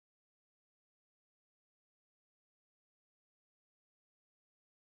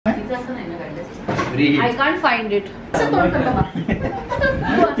I can't find it.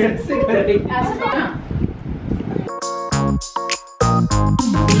 कैसे करेंगे?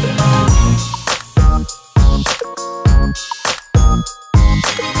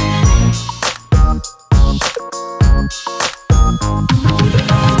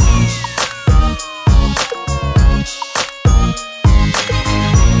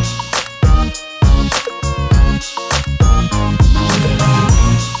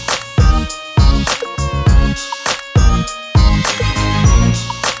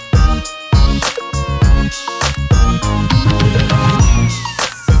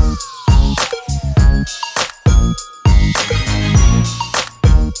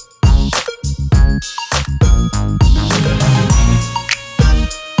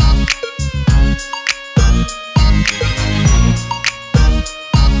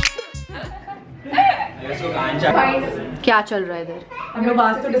 क्या चल रहा है इधर? हम लोग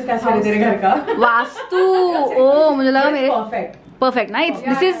वास्तु डिस्कस कर रहे थे तेरे घर का। वास्तु, ओ मुझे लगा मेरे परफेक्ट ना।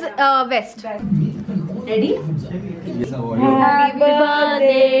 This is waste. Ready? Happy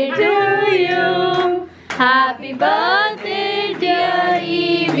birthday to you, happy birthday dear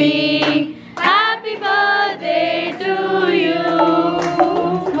Evie, happy birthday to you।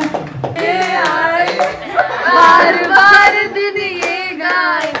 बार बार दिन ये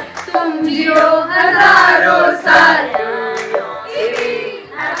गाए तुम जियो हजारों साल।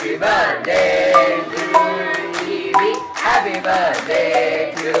 Happy birthday to Evie, happy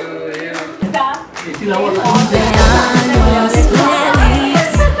birthday to you। Cumpleaños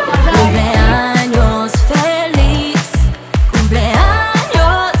feliz, cumpleaños feliz,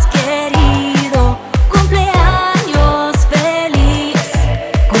 cumpleaños querido, cumpleaños feliz,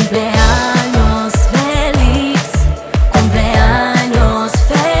 cumpleaños feliz, cumpleaños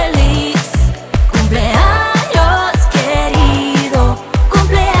feliz, cumpleaños querido,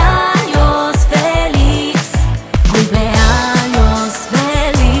 cumpleaños feliz, cumpleaños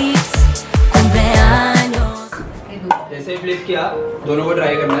feliz, cumpleaños। जैसे flip किया, दोनों को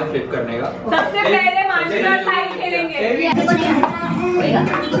ट्राई करना है फ्लिप करने का। सबसे पहले मास्टर साइड खेलेंगे।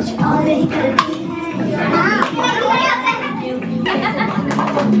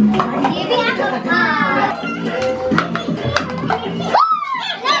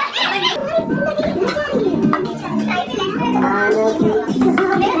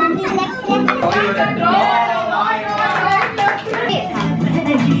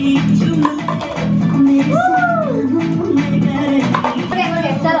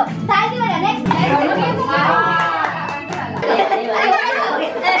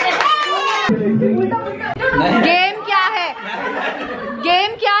 गेम क्या है? गेम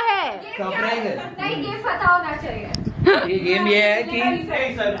क्या है? सरप्राइज है। नहीं, गेम पता होना चाहिए। ये गेम ये है कि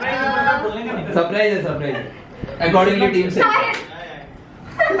सरप्राइज है, सरप्राइज अकॉर्डिंगली टीम से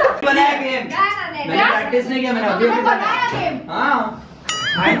बनाया गेम। मैंने प्रैक्टिस नहीं किया, मैंने अभी बनाया गेम। हाँ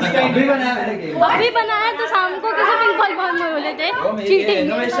अभी बनाया मैंने गेम। अभी बनाया तो शाम को किसी पिंक बॉल बॉल में बोले थे। चीटिंग,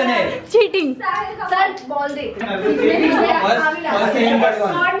 इनोवेशन है। Cheating. Sir ball they. First second but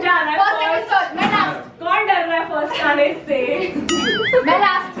कौन जा रहा है? कौन डर रहा है फर्स्ट आने से? मैं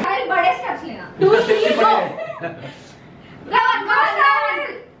लास्ट साइड बड़े स्टेप्स लेना। 2 3 गो। Come on.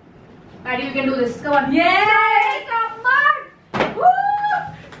 Paddy, you can do this. Come on. Yeah, come on. Woo!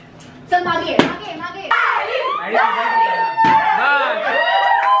 चल आगे।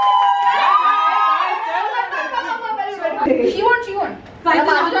 She won't.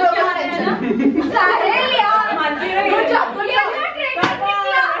 साहिल यार, मंदिर में Good job.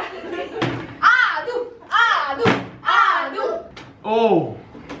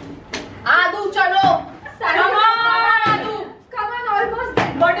 आदू चलो। Come on, almost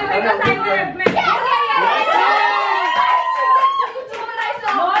there. What do you make a sign में?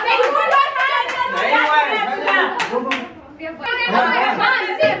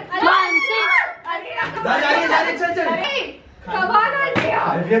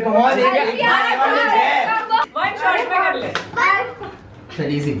 One shot में कर ले। चल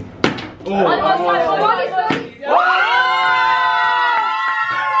easy.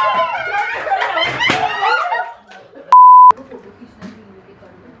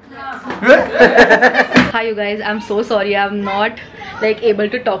 Hi you guys, I'm so sorry I'm not like able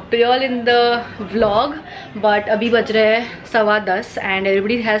to talk to you all in the vlog, but अभी बज रहे हैं 10:15 and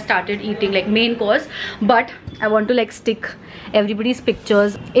everybody has started eating like main course, but I want to like stick everybody's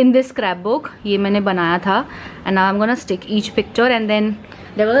pictures in this scrapbook. ये मैंने बनाया था and now I'm gonna stick each picture and then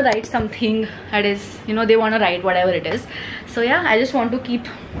they're gonna write something that is, you know, they want to write whatever it is. So yeah, I just want to keep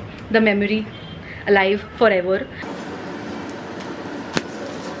the memory alive forever.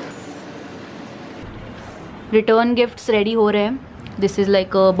 Return gifts ready हो रहे हैं This is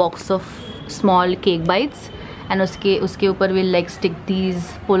like a box of small cake bites and उसके ऊपर we'll like stick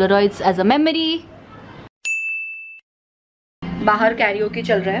these Polaroids as a memory. बाहर karaoke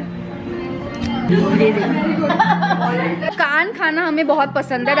चल रहा है. कान खाना हमें बहुत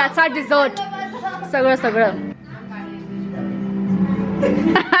पसंद है. That's our dessert. सगळं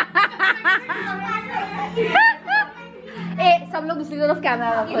सब लोग दूसरी तरफ कैमरा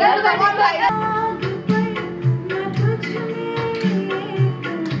रखो.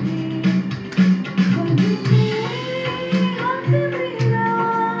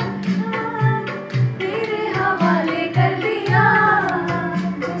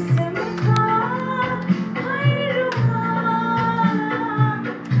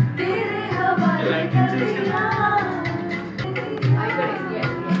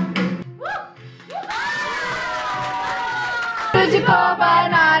 तुझको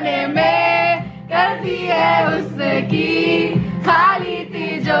बनाने में करती है उसकी खाली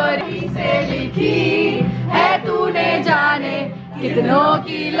तिजोरी से लिखी है तूने जाने कितनों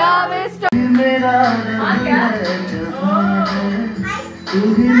की लव स्टोरी. मेरा तू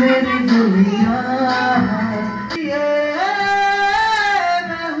ही मेरी दुनिया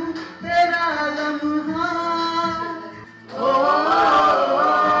मैं हूँ तेरा लम्हा.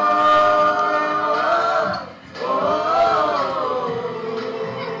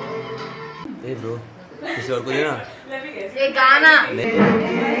 ब्रो किसी और को देना ये गाना.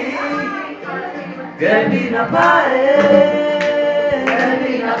 कभी न पाए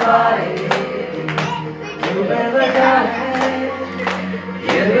तू बेवजह है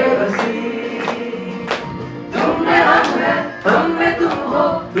ये बेबसी. तुम में हम है हम में तुम हो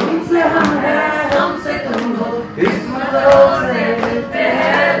तुमसे हम है हमसे तुम हो किस्मतों से मिलते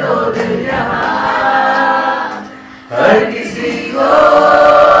हैं दो दिल यहाँ. हर किसी को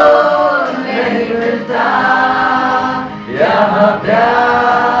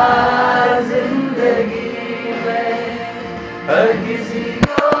प्यार जिंदगी में हर किसी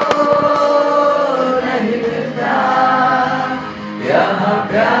को नहीं मिलता. यहाँ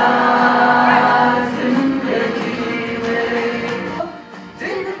प्यार जिंदगी में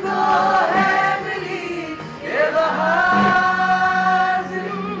जिनको है मिली ये बहार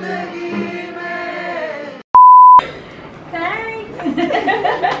जिंदगी में.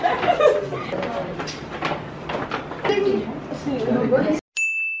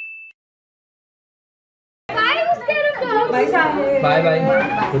 Bye bye.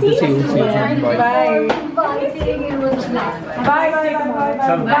 Good to see you. See you soon. Bye.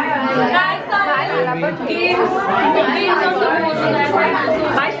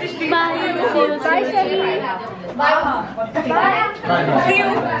 Bye.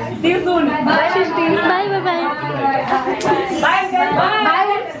 See you soon. Bye, Shishti. Bye. Bye.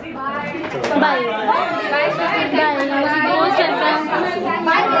 Most welcome.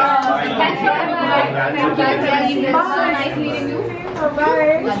 Nice meeting you. Bye.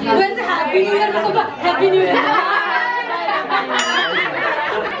 Happy New Year. Happy New Year.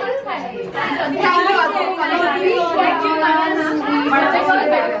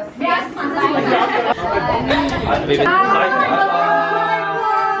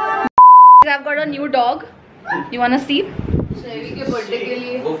 I've got a new dog. You wanna see?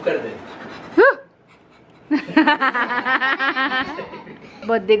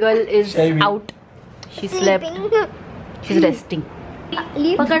 Birthday girl is out. She slept. She's resting.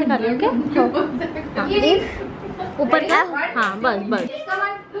 पकड़ कर लो क्या? ऊपर क्या? हाँ बस.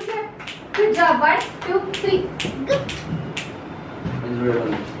 Good job. 1, 2, 3.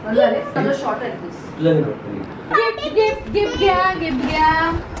 Color shorter this. Give gaya.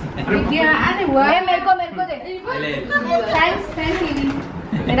 अरे वाह. मेरे को दे. Thanks Evie.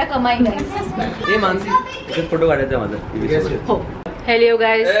 मेरा कमाई guys. ये मानसी एक फोटो काटे थे मतलब. Hello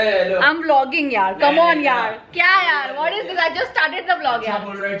guys. Hello. I'm vlogging यार. Come on यार. क्या यार? What is this? I just started the vlog यार.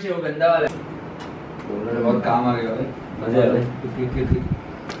 बोल रहा है वो गंदा वाला. बोल रहा है बहुत काम आ गया भाई. मजा आ रहा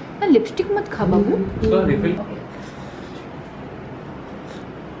है. लिपस्टिक मत खा बाबू. उसका refill.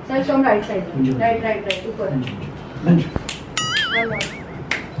 Sir, from right side. Right. ऊपर.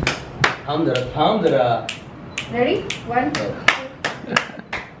 हम जरा. Ready? 1.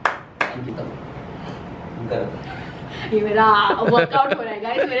 ये मेरा वर्कआउट हो रहा है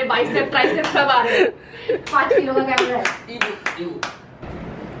गाइस. मेरे बाइसेप ट्राइसेप सब आ रहे हैं. 5 किलो का कैमरा है.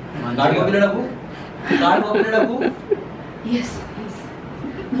 कार्ड कॉपी रखूं. यस.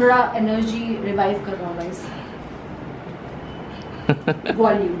 थोड़ा एनर्जी रिवाइव कर रहा हूँ guys.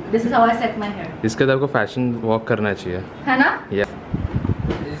 Volume. This is how I set my hair. इसके तरफ को फैशन वॉक करना चाहिए है ना? या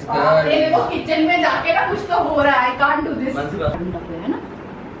देखो किचन में जाके ना कुछ तो हो रहा है. I can't do this. है ना?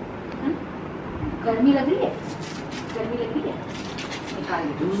 गर्मी लग रही है.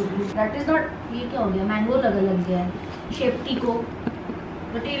 That is not. ये क्या हो गया? Mango लग गया है. Shepti को.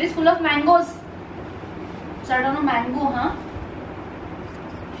 The tail is full of mangoes. Sir, don't know mango, huh?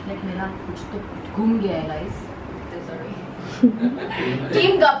 Like मेरा कुछ तो घूम गया है guys. Sorry.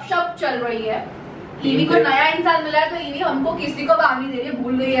 टीम गपशप चल रही है. ईवी को नया इंसान मिला है तो ईवी हमको किसी को काम नहीं दे रही है.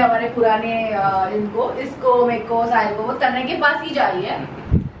 भूल गई है हमारे पुराने इनको, इसको, मेरे को, साहिल को. वो तन्ने के पास ही जा रही है.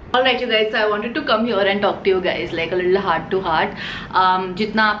 Alright you guys, so I wanted to come here and talk to you guys like a little heart to heart.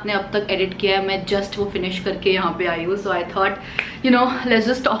 जितना आपने अब तक edit किया है मैं just वो finish करके यहाँ पे आई हूँ. So I thought, you know, let's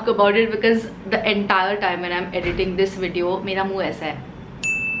just talk about it because the entire time when I'm editing this video, मेरा मुँह ऐसा है.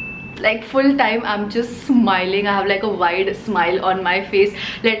 Like full time I'm just smiling. I have like a wide smile on my face.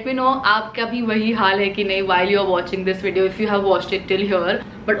 Let me know आपका भी वही हाल है कि नहीं while you are watching this video, if you have watched it till here.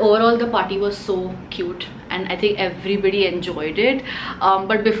 But overall the party was so cute and I think everybody enjoyed it.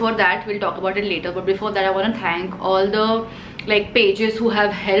 But before that, we'll talk about it later. But before that, I want to thank all the like pages who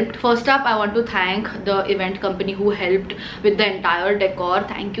have helped. First up, I want to thank the event company who helped with the entire decor.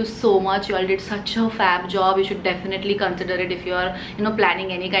 Thank you so much. You all did such a fab job. You should definitely consider it if you are, you know,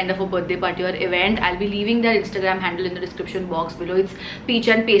 planning any kind of a birthday party or event. I'll be leaving their Instagram handle in the description box below. It's Peach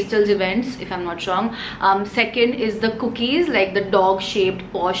and Pastels Events, if I'm not wrong. Second is the cookies, like the dog shaped,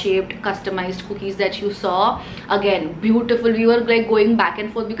 paw shaped, customized cookies that you saw. Again, beautiful. We were like going back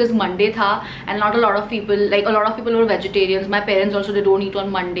and forth because Monday tha and not a lot of people, like a lot of people were vegetarians. My parents also, they don't eat on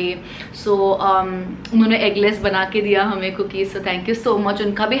Monday, so उन्होंने eggless बना के दिया हमें cookies. So thank you so much.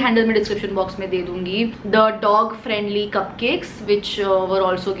 उनका भी handle मैं description box में दे दूँगी. The dog friendly cupcakes which were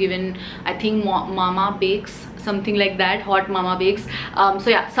also given, I think Mama Bakes, something like that, Hot Mama Bakes. So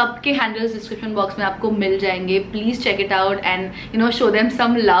yeah, सबके handles description box में आपको मिल जाएंगे. Please check it out and you know show them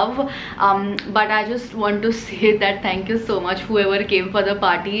some love. But I just want to say that thank you so much whoever came for the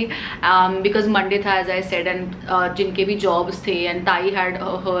party, because Monday था as I said and जिनके भी jobs थे and Tayi had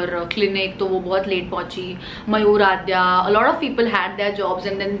her clinic तो वो बहुत late पहुंची. Mayur Adya, a lot of people had their jobs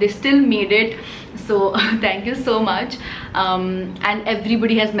and then they still made it. So thank you so much. And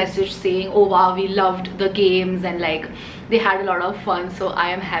everybody has messaged saying, oh wow, we loved the games and like they had a lot of fun. So I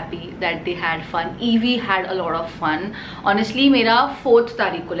am happy that they had fun. Evie had a lot of fun. Honestly मेरा 4th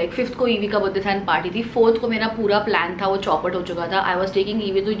तारीख को, like 5th को Evie का birthday था and party थी. 4th को मेरा पूरा plan था वो चौपट हो चुका था. I was taking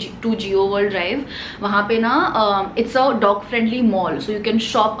Evie to Geo World Drive. वहाँ पे ना it's a dog friendly mall, so you can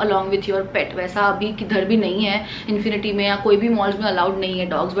shop along with your pet. वैसा अभी किधर भी नहीं है Infinity में या कोई भी malls में allowed नहीं है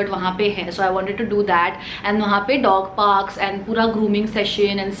dogs, but वहाँ पे है. So I wanted to do that and वहाँ पे dog parks and पूरा grooming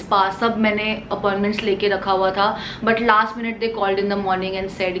session and spa सब मैंने appointments लेके रखा हुआ था. But last minute they called in the morning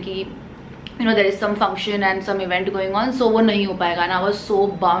and said कि you know there is some function and some event going on, so वो नहीं हो पाएगा. And I was so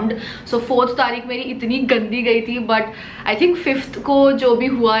bummed. So 4th तारीख मेरी इतनी गंदी गई थी, but I think 5th को जो भी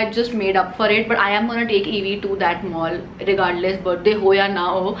हुआ it just made up for it. But I am gonna take Evie to that mall regardless birthday हो या ना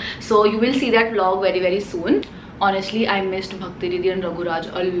हो. So you will see that vlog very very soon. Honestly, I missed Bhakti Didi and Raghuraj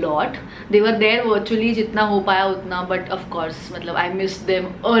a lot. They were there virtually जितना हो पाया उतना, but of course मतलब I missed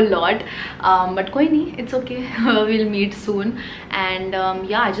them a lot. But कोई नहीं, it's okay. We'll meet soon. And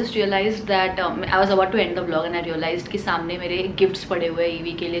yeah, I just realized that I was about to end the vlog and I realized कि सामने मेरे gifts पड़े हुए हैं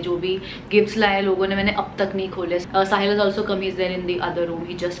Evie के लिए. जो भी gifts लाए लोगों ने मैंने अब तक नहीं खोले. Sahil has also come. He's there in the other room.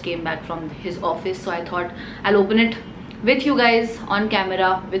 He just came back from his office, so I thought I'll open it with you guys on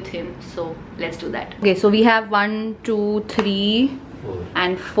camera with him. So let's do that. Okay, so we have 1 2 3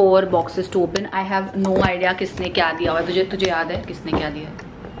 and 4 boxes to open. I have no idea किसने क्या दिया हुआ. तुझे याद है किसने क्या दिया?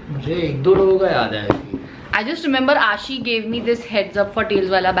 मुझे 1-2 लोगों का याद है. I just remember Ashi gave me this heads up for tails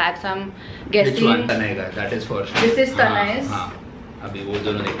wala bag, so I'm guessing. Which one Tanay ka? That is for sure. This is Tanay's. हाँ. अभी वो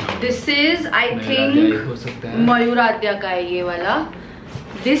दोनों देखना. This is I think Mayur Adya का है ये वाला.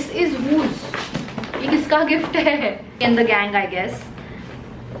 This is whose? ये किसका गिफ्ट है? In the gang, I guess.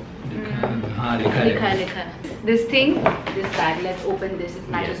 हाँ लिखा है. This thing, this bag. Let's open this. It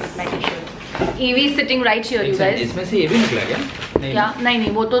matches with my t-shirt. Evie is sitting right here, you guys. इसमें से ये भी निकला क्या? क्या? नहीं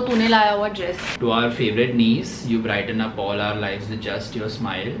वो तो तूने लाया हुआ dress. To our favorite niece, you brighten up all our lives with just your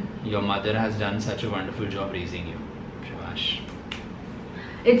smile. Your mother has done such a wonderful job raising you. Shabash.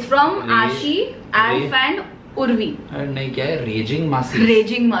 It's from Ashi, Alf and Urvi. नहीं क्या है? Raging Masis.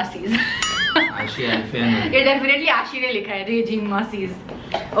 Raging Masis. Ashi, Alf and Urvi. ये definitely Ashi ने लिखा है Raging Masis.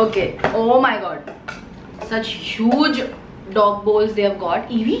 Okay. Oh my God. Such huge dog bowls they have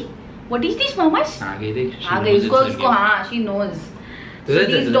got. Evie, what is this, mamas? आगे देख. आगे इसको हाँ, she knows. So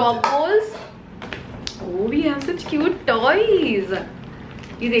these dog bowls. Oh, we have such cute toys.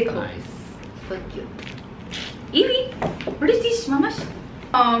 ये देखो. Nice. So cute. Evie, what is this, mamas?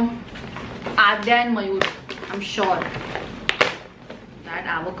 Adya and Mayur. I'm sure. That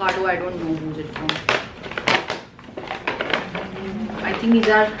avocado, I don't know who's it from. I think these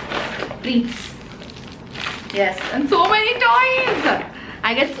are treats. Yes, and so many toys.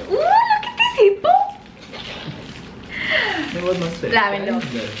 I guess. Ooh, look at this hippo. Lavender.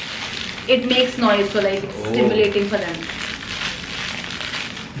 It makes noise, so like it's stimulating for them.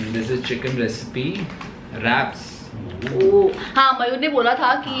 This is chicken recipe wraps. हाँ मयूर ने बोला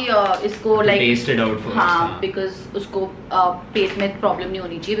था कि इसको like taste it out first. हाँ because उसको पेट में problem नहीं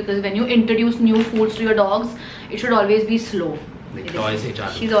होनी चाहिए, because when you introduce new foods to your dogs, it should always be slow. Toy से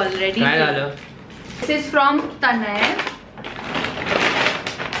चालू. She's already. This is from Tanay.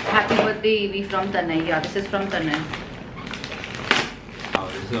 Happy birthday Evie from Tanay. Yeah, this is from Tanay. Oh,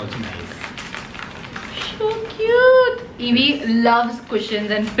 this is also nice. So cute. Evie loves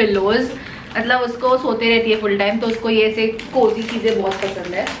cushions and pillows. मतलब उसको सोते रहती है full time, तो उसको ये ऐसे कोजी चीजें बहुत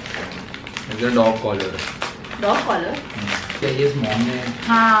पसंद है. It's a dog collar. Dog collar? Yeah, his mom ने.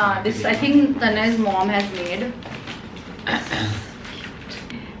 हाँ, this I think Tanay's mom has made.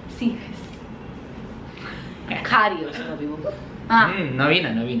 See this. खा रही है उसको अभी वो. हाँ. नवीन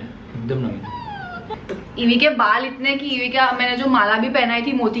है एकदम नवीन. ईवी के बाल इतने कि ईवी का मैंने जो माला भी पहनाई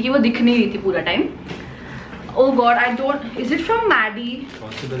थी मोती की वो दिख नहीं रही थी पूरा time. Oh God, I don't. Is it from Maddie?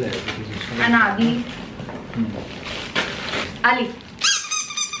 Possible है. And Adi. Ali.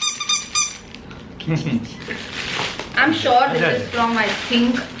 I'm sure this is from, I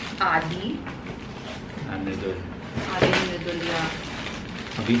think, Adi. And Nidul. Adi and Nidul, yeah.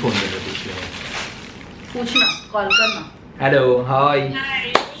 अभी फोन कर रहे थे. पूछना, कॉल करना. हेलो, हाय.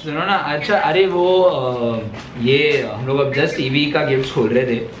 सुनो ना, अच्छा अरे वो ये हम लोग अब जस्ट ईवी का गिफ्ट खोल रहे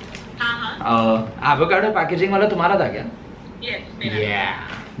थे. एवोकाडो पैकेजिंग वाला तुम्हारा था क्या? Yes.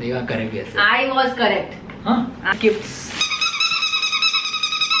 देखा करेक्ट कैसे? I was correct. हाँ? Gifts.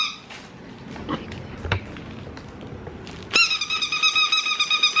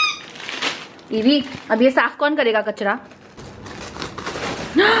 ईवी, अब ये साफ कौन करेगा कचरा?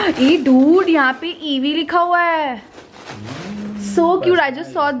 ये डूड, यहाँ पे ईवी लिखा हुआ है. So cute. I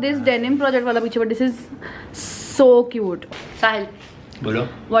just saw this denim project वाला पीछे, but this is so cute. Sahil. बोलो.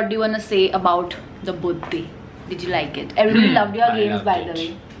 What do you wanna say about the birthday? Did you like it? Everybody loved your games, by the way.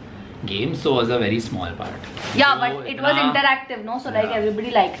 Games was a very small part. Yeah, but it was interactive, no? So like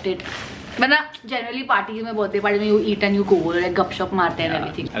everybody liked it. But generally parties में birthday party में you eat and you go, like गपशप मारते हैं and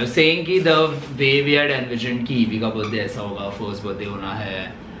everything. I was saying कि the way we had envisioned कि Evie का birthday ऐसा होगा, first birthday होना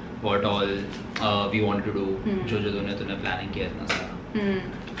है, what all we want to do, जो तूने planning किया इतना सारा.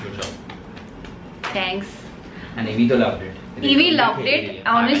 Good job. Thanks. And Evie तो loved it. Evie loved it.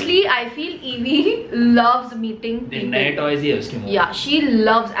 Honestly, I feel Evie loves meeting people. नए toys ही है उसके मुँह. Yeah, she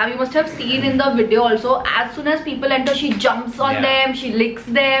loves. And you must have seen in the video also. As soon as people enter, she jumps on them. She licks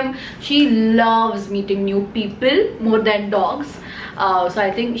them. She loves meeting new people more than dogs. So I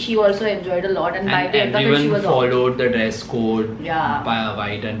think she also enjoyed a lot. And by the end of it, she was followed the dress code. Yeah. By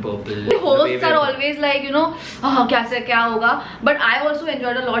white and purple. The hosts are always like, you know, क्या होगा. But I also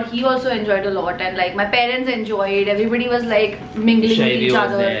enjoyed a lot. He also enjoyed a lot. And like my parents enjoyed. Everybody was like mingling with each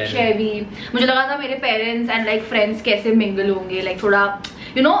other. Chevy. मुझे लगा था मेरे parents and like friends कैसे mingle होंगे. Like थोड़ा,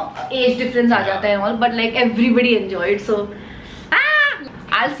 you know, age difference आ जाता है and all. But like everybody enjoyed. So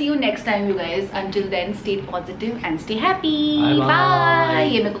I'll see you next time, you guys. Until then, stay positive and stay happy. Bye.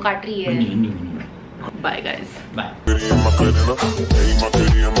 ये मेरे को काट रही है. Bye, guys. Bye.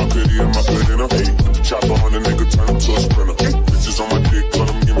 Chopper on a nigga, turn him to a sprinter. Bitches on my dick, let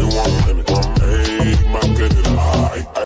him give me one.